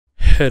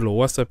Hello,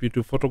 what's up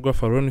YouTube?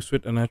 Photographer Ronnie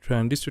Sweat and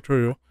in this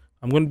tutorial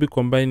I'm going to be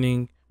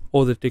combining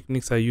all the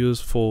techniques I use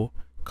for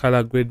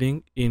color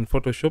grading in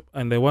Photoshop,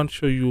 and I want to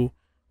show you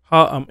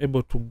how I'm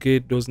able to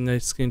get those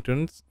nice skin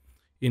tones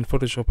in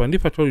Photoshop. And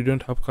if at all you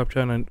don't have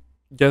Capture and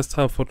just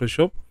have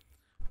Photoshop,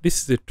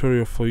 this is a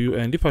tutorial for you.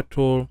 And if at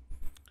all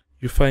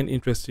you find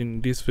interest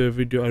in this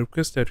video, I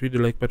request that you hit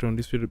the like button on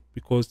this video,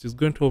 because it's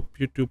going to help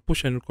you to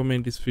push and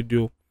recommend this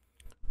video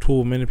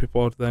to many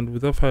people out there. And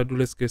without further ado,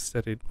 let's get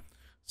started.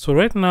 So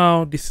right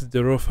now this is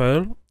the raw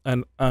file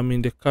and I'm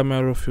in the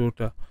camera raw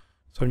filter.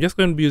 So I'm just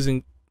going to be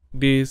using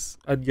this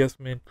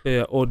adjustment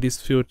layer or this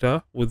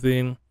filter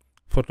within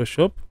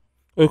Photoshop,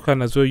 or you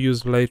can as well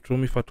use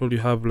Lightroom if at all you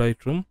have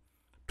Lightroom,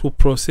 to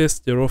process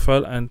the raw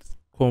file and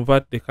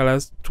convert the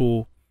colors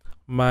to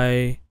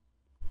my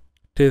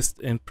taste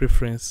and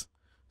preference.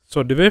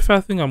 So the very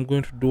first thing I'm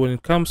going to do when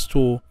it comes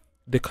to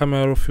the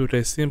camera raw filter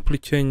is simply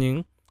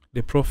changing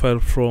the profile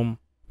from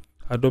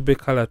Adobe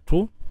Color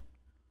to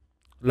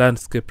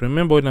landscape.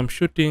 Remember, when I'm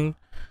shooting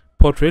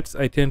portraits,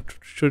 I tend to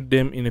shoot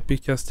them in a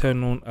picture style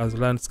known as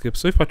landscape.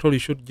 So if at all you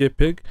shoot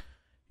JPEG,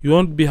 you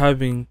won't be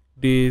having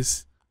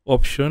this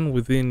option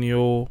within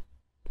your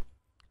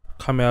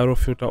camera raw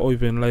filter or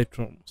even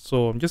Lightroom.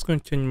 So I'm just going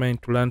to change mine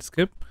to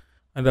landscape,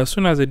 and as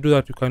soon as I do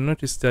that, you can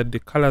notice that the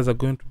colors are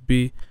going to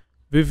be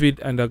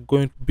vivid and are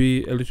going to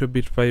be a little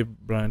bit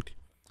vibrant.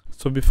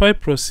 So before I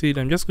proceed,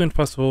 I'm just going to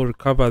first of all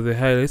recover the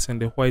highlights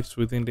and the whites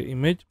within the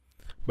image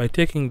by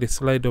taking the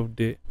slide of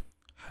the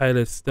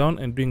highlights down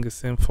and doing the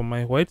same for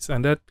my whites,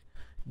 and that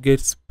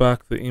gets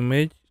back the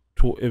image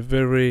to a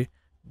very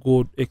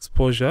good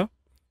exposure.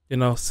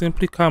 Then I'll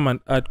simply come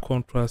and add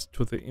contrast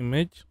to the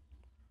image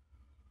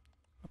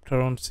up to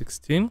around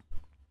 16.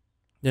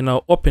 Then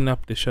I'll open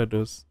up the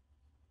shadows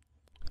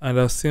and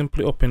I'll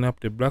simply open up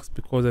the blacks,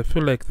 because I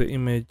feel like the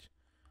image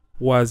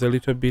was a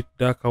little bit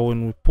darker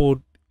when we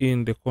pulled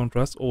in the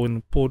contrast, or when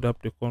we pulled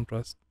up the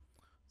contrast.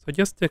 So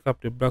just take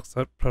up the blacks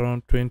up to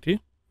around 20.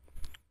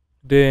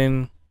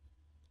 Then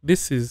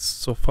this is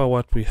so far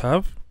what we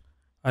have,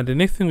 and the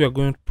next thing we are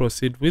going to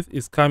proceed with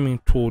is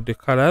coming to the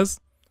colors.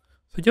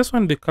 So I just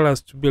want the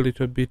colors to be a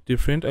little bit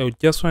different. I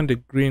just want the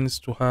greens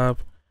to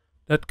have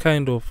that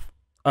kind of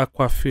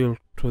aqua feel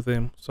to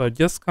them. So I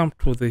just come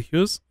to the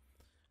hues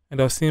and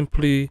I'll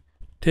simply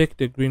take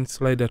the green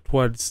slider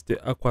towards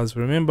the aquas.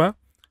 Remember,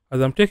 as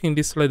I'm taking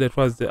this slider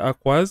towards the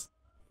aquas,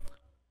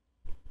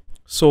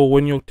 so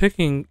when you're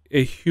taking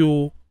a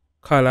hue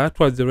color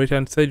towards the right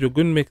hand side, you're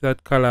going to make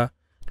that color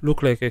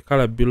look like a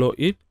color below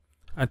it,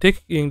 and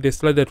taking the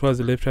slider towards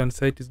the left hand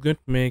side is going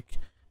to make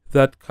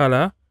that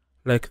color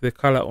like the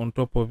color on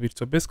top of it.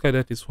 So basically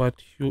that is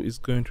what hue is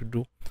going to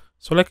do.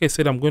 So like I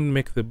said, I'm going to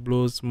make the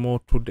blues more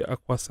to the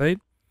aqua side,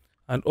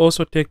 and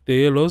also take the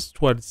yellows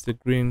towards the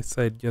green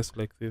side, just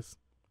like this,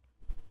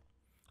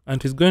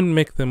 and it's going to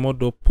make the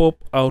model pop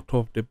out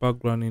of the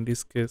background in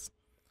this case.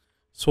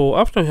 So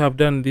after we have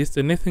done this,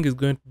 the next thing is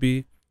going to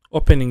be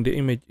opening the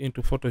image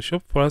into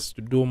Photoshop for us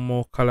to do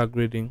more color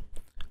grading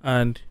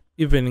and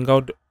evening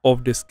out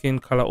of the skin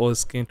color or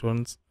skin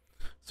tones.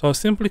 So I'll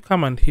simply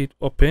come and hit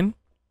open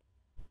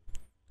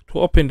to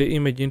open the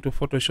image into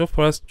Photoshop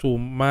for us to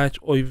match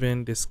or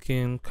even the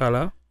skin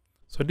color.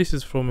 So this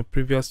is from a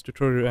previous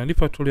tutorial, and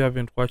if at all you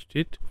haven't watched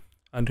it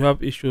and you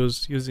have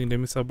issues using the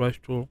Mr.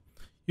 Brush tool,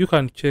 you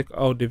can check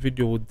out the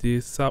video with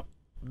this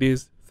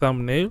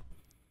thumbnail,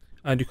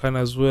 and you can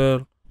as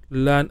well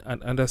learn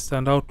and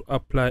understand how to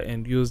apply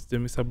and use the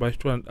Mr. Brush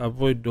tool and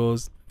avoid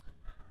those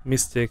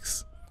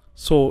mistakes.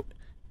 So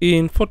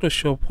in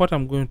Photoshop, what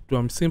I'm going to do,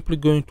 I'm simply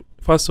going to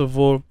first of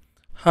all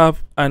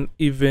have an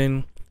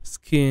even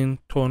skin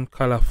tone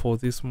color for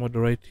this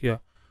model right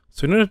here.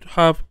 So in order to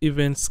have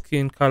even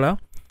skin color,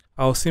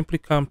 I'll simply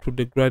come to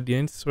the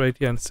gradients right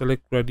here and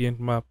select gradient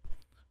map.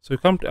 So you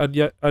come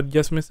to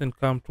adjustments and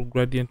come to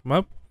gradient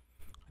map.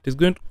 It is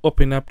going to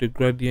open up the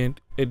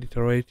gradient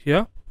editor right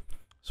here.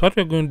 So what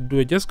we're going to do,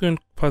 we're just going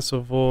to first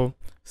of all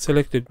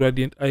select the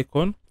gradient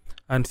icon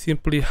and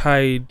simply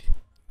hide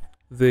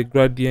the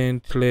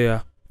gradient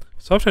layer.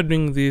 So after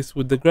doing this,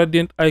 with the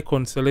gradient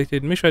icon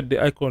selected, make sure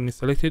the icon is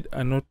selected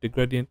and not the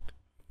gradient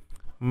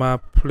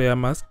map layer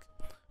mask.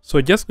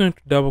 So just going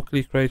to double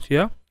click right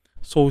here.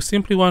 So we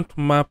simply want to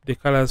map the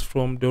colors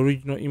from the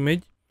original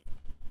image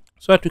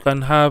so that we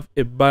can have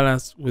a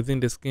balance within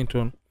the skin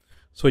tone.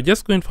 So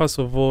just going, first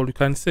of all, you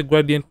can see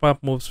gradient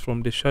map moves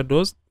from the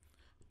shadows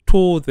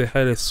to the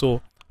highlights.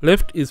 So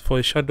left is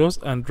for shadows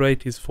and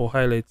right is for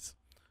highlights.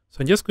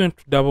 So I'm just going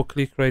to double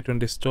click right on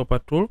the stopper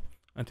tool,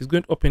 and it's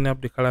going to open up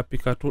the color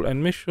picker tool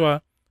and make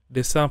sure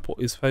the sample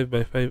is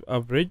 5x5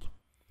 average.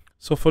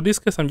 So for this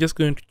case, I'm just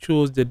going to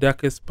choose the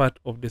darkest part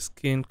of the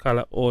skin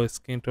color or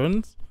skin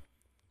tones.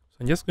 So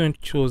I'm just going to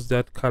choose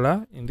that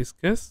color in this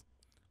case,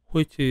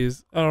 which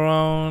is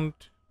around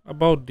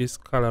about this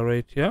color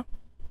right here,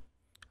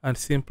 and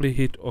simply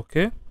hit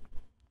OK.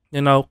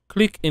 Then I'll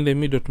click in the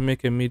middle to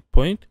make a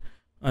midpoint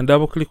and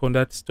double click on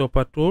that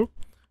stopper tool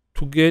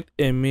to get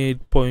a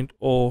midpoint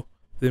or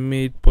the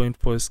midpoint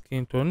for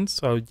skin tone.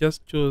 So I'll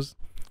just choose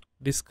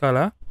this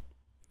color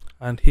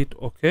and hit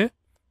OK.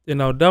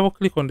 Then I'll double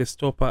click on the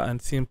stopper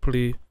and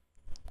simply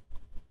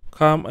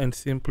come and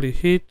simply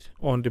hit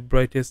on the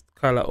brightest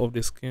color of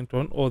the skin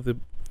tone, or the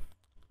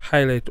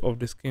highlight of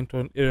the skin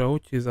tone area,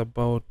 which is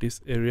about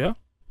this area.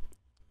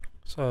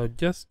 So I'll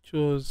just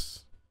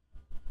choose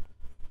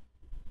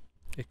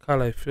a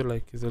color I feel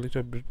like is a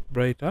little bit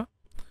brighter,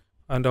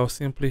 and I'll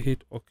simply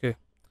hit OK.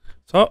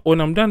 So when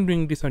I'm done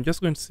doing this, I'm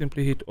just going to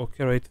simply hit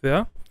OK right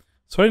there.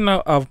 So right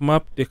now I've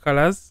mapped the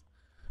colors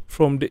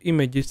from the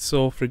image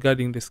itself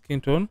regarding the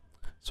skin tone.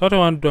 So what I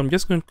want to do, I'm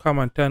just going to come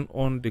and turn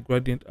on the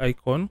gradient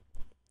icon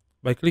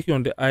by clicking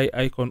on the eye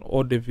icon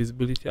or the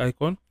visibility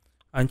icon,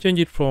 and change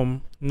it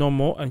from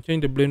normal and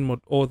change the blend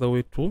mode all the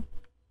way to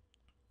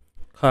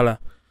color.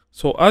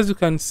 So as you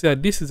can see,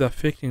 this is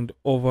affecting the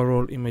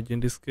overall image in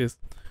this case.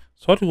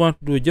 So what we want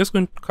to do, we're just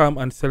going to come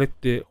and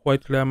select the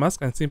white layer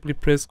mask and simply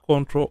press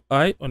Ctrl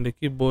I on the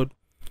keyboard.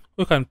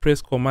 We can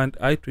press Command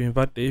I to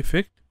invert the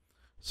effect.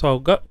 So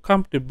I'll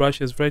come to the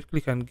brushes, right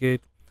click and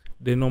get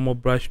the normal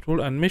brush tool,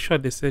 and make sure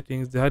the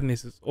settings, the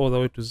hardness is all the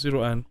way to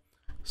 0, and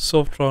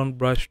soft round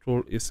brush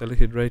tool is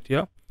selected right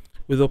here.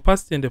 With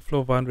opacity and the flow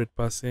of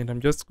 100%,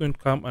 I'm just going to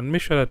come and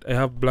make sure that I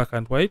have black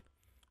and white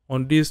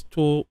on these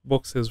two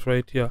boxes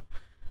right here.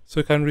 So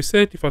you can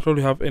reset if at all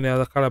you have any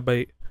other color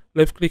by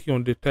left clicking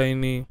on the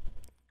tiny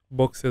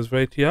boxes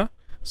right here.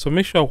 So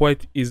make sure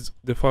white is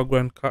the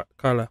foreground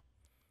color.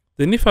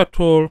 Then if at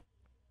all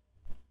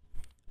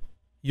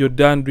you're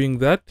done doing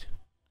that,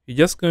 you're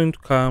just going to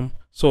come.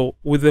 So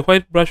with the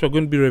white brush, we're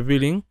going to be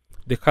revealing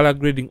the color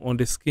grading on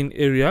the skin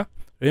area.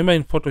 Remember,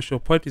 in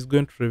Photoshop, white is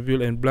going to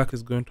reveal and black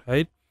is going to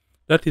hide.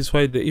 That is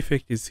why the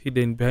effect is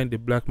hidden behind the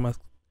black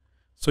mask.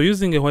 So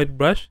using a white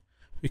brush,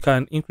 we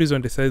can increase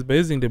on the size by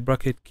using the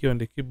bracket key on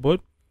the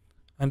keyboard,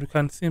 and we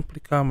can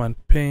simply come and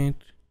paint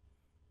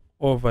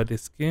over the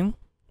skin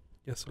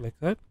just like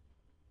that.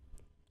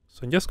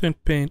 So I'm just going to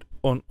paint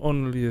on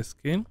only the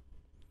skin,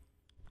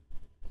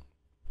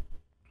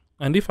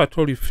 and if at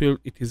all you feel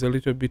it is a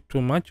little bit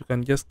too much, you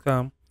can just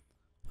come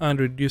and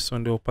reduce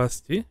on the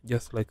opacity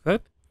just like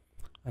that,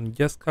 and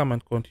just come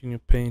and continue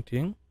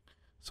painting.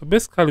 So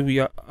basically we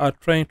are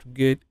trying to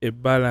get a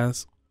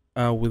balance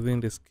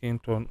within the skin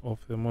tone of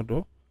the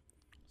model.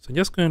 So I'm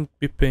just going to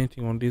be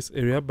painting on this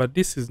area, but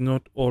this is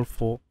not all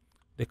for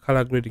the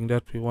color grading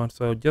that we want.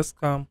 So I'll just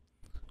come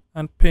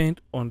and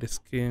paint on the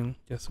skin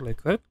just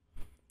like that.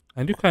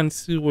 And you can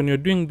see when you're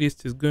doing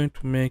this, it's going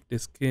to make the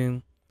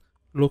skin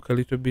look a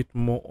little bit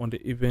more on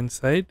the even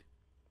side.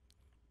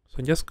 So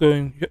I'm just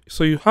going,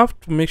 so you have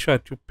to make sure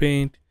that you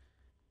paint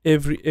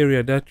every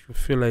area that you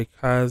feel like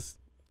has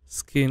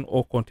skin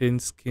or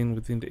contains skin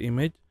within the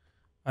image,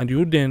 and you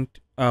wouldn't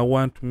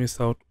want to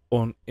miss out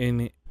on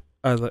any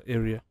other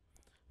area.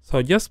 So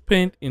I'll just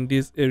paint in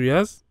these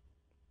areas.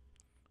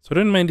 So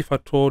don't mind if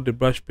at all the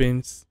brush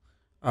paints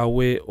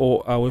away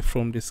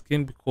from the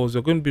skin, because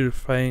you're going to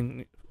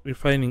be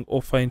refining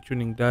or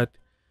fine-tuning that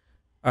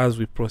as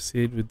we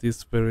proceed with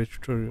this very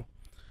tutorial.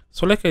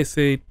 So like I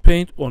said,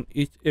 paint on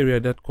each area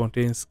that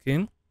contains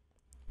skin,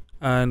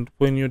 and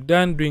when you're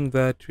done doing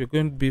that, we're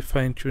going to be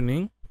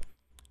fine-tuning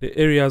the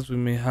areas we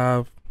may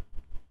have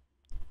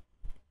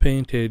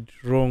painted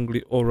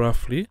wrongly or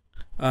roughly,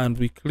 and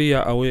we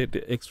clear away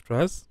the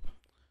extras.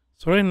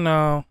 So right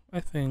now I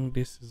think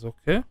this is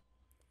okay.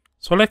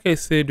 So like I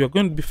said, we're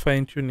going to be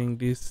fine-tuning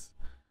this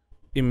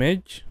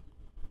image.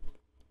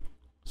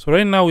 So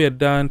right now we are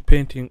done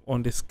painting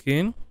on the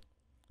skin,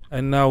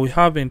 and now we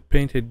haven't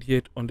painted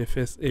yet on the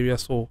face area.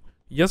 So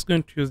you're just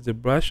going to use the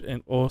brush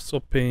and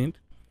also paint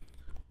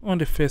on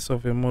the face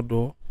of a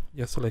model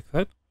just like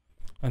that,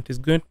 and it's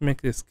going to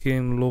make the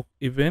skin look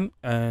even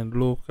and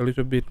look a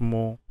little bit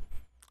more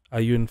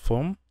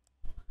uniform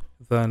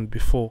than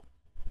before.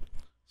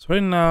 So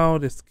right now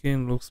the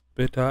skin looks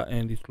better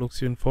and it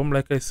looks uniform.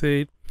 Like I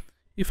said,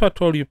 if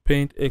at all you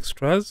paint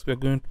extras, we're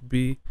going to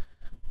be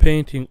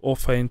painting or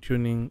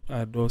fine-tuning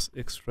those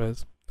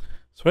extras.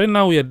 So right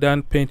now we are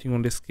done painting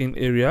on the skin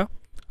area,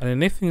 and the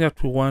next thing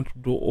that we want to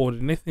do, or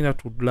the next thing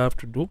that we'd love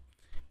to do,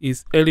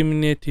 is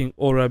eliminating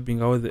or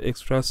rubbing away the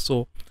extras.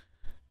 So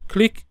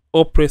click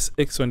or press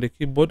X on the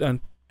keyboard, and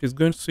it is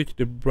going to switch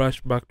the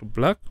brush back to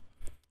black.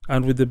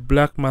 And with the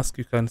black mask,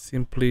 you can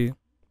simply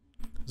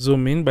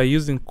zoom in by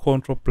using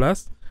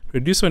Ctrl+,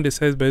 reduce on the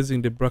size by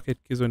using the bracket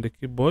keys on the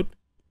keyboard,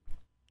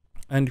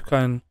 and you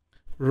can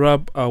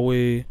rub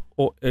away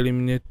or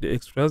eliminate the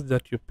extras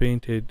that you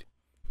painted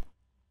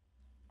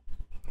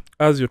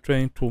as you're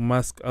trying to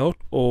mask out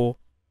or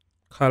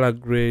color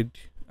grade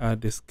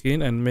the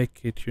skin and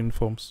make it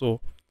uniform. So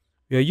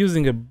we are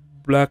using a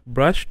black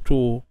brush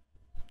to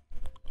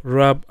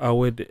rub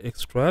away the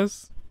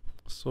extras.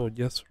 So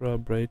just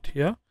rub right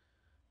here.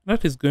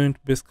 That is going to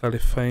basically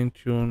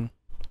fine-tune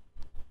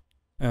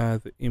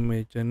the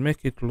image and make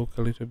it look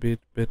a little bit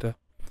better.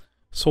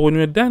 So when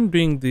we're done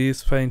doing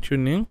this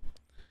fine-tuning,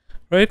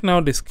 right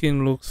now the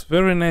skin looks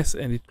very nice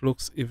and it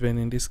looks even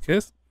in this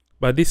case,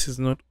 but this is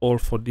not all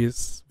for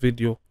this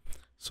video.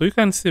 So you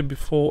can see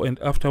before and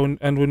after,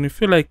 and when you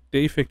feel like the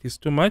effect is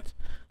too much,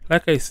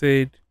 like I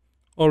said,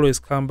 always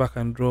come back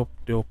and drop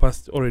the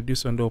opacity or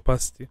reduce on the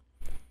opacity.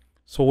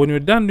 So when you're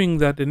done doing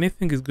that, the next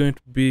thing is going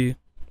to be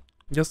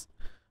just,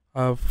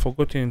 I've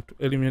forgotten to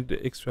eliminate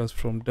the extras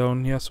from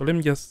down here. So let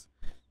me just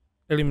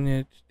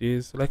eliminate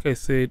this. Like I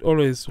said,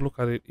 always look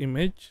at the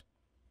image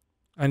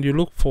and you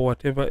look for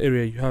whatever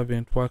area you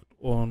haven't worked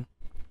on.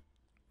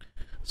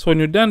 So when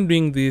you're done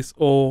doing this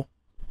or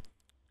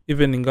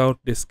evening out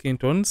the skin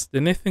tones,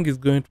 the next thing is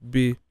going to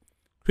be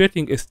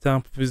creating a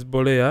stamp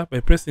visible layer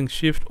by pressing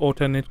Shift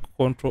Alternate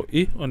Control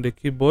E on the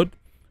keyboard,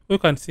 or you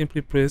can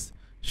simply press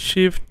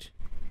Shift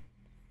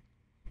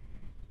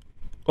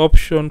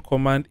Option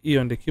Command E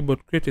on the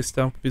keyboard, create a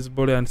stamp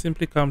visible layer, and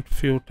simply come to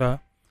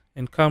Filter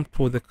and come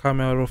to the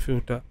camera raw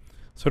filter.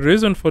 So the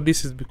reason for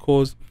this is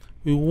because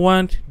we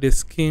want the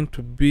skin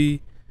to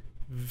be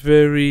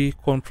very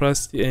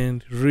contrasty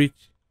and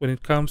rich when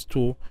it comes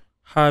to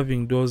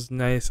having those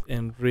nice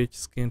and rich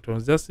skin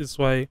tones. That is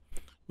why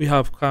we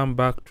have come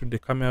back to the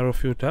camera raw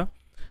filter,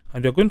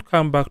 and we're going to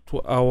come back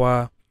to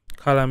our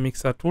color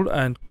mixer tool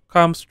and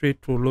come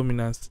straight to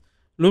luminance.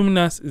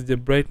 Luminance is the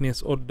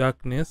brightness or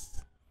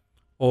darkness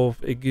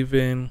of a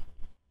given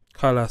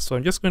color. So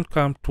I'm just going to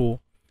come to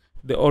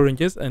the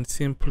oranges and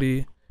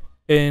simply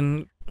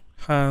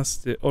enhance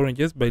the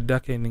oranges by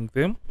darkening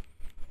them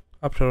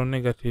up to around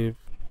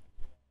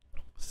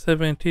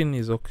 -17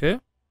 is okay.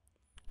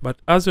 But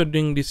as you're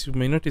doing this, you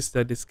may notice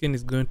that the skin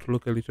is going to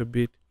look a little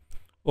bit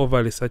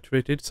overly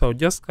saturated. So I'll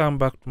just come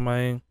back to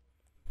my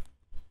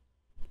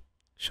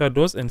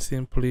shadows and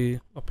simply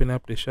open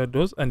up the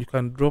shadows, and you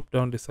can drop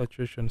down the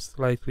saturation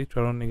slightly to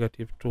around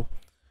 -2.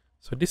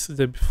 So this is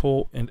the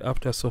before and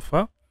after so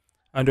far,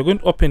 and we're going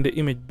to open the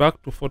image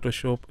back to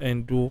Photoshop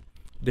and do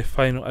the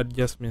final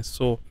adjustments.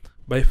 So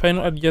by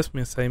final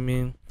adjustments, I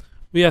mean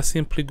we are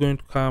simply going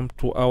to come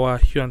to our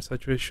hue and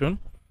saturation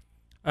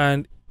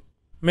and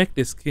make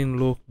the skin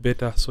look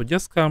better. So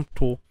just come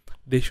to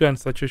the hue and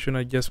saturation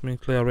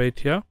adjustment layer right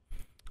here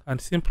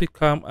and simply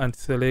come and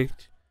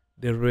select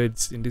the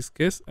reds in this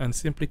case, and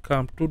simply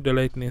come to the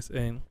lightness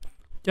and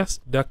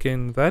just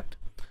darken that.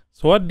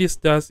 So what this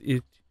does,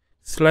 it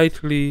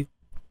slightly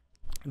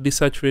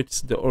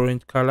desaturates the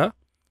orange color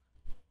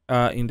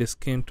in the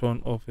skin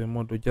tone of a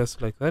model,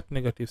 just like that.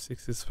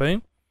 -6 is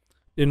fine.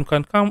 Then you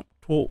can come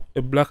to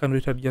a black and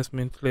white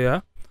adjustment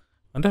layer,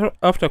 and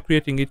after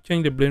creating it,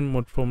 change the blend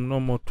mode from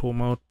normal to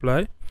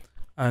multiply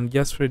and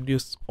just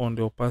reduce on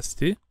the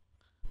opacity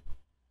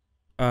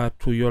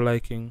to your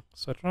liking.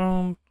 So at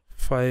around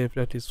 5,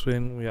 that is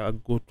when we are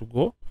good to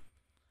go.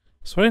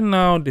 So right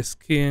now the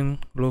skin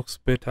looks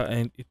better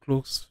and it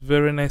looks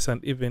very nice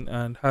and even,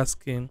 and her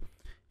skin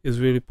is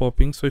really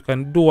popping. So you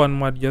can do one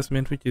more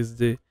adjustment, which is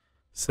the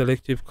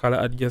selective color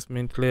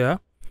adjustment layer,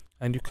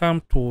 and you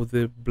come to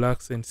the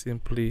blacks and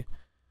simply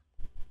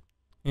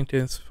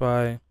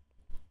intensify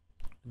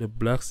the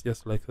blacks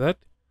just like that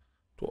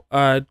to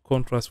add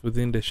contrast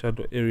within the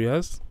shadow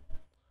areas.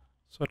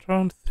 So at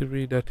around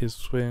 3, that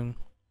is when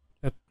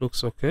that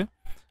looks okay.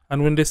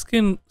 And when the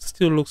skin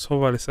still looks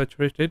overly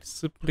saturated,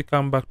 simply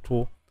come back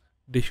to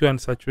the hue and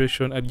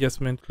saturation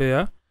adjustment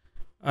layer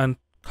and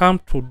come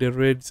to the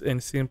reds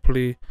and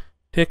simply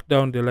take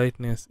down the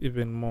lightness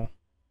even more.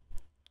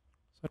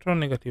 So at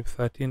around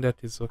 -13,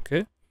 that is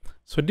okay.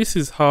 So this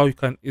is how you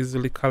can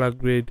easily color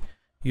grade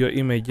your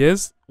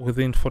images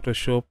within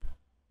Photoshop.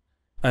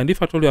 And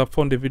if at all you have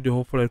found the video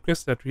helpful, I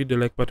request that you hit the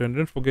like button.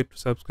 Don't forget to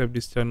subscribe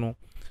this channel.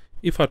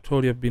 If at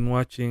all you have been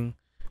watching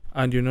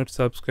and you're not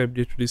subscribed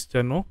yet to this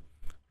channel,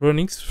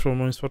 Ronix from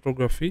Ronix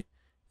Photography,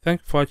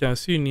 thank you for watching. I'll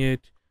see you in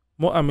yet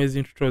more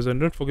amazing tutorials, and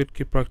don't forget to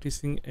keep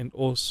practicing and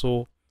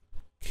also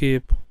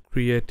keep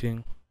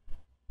creating.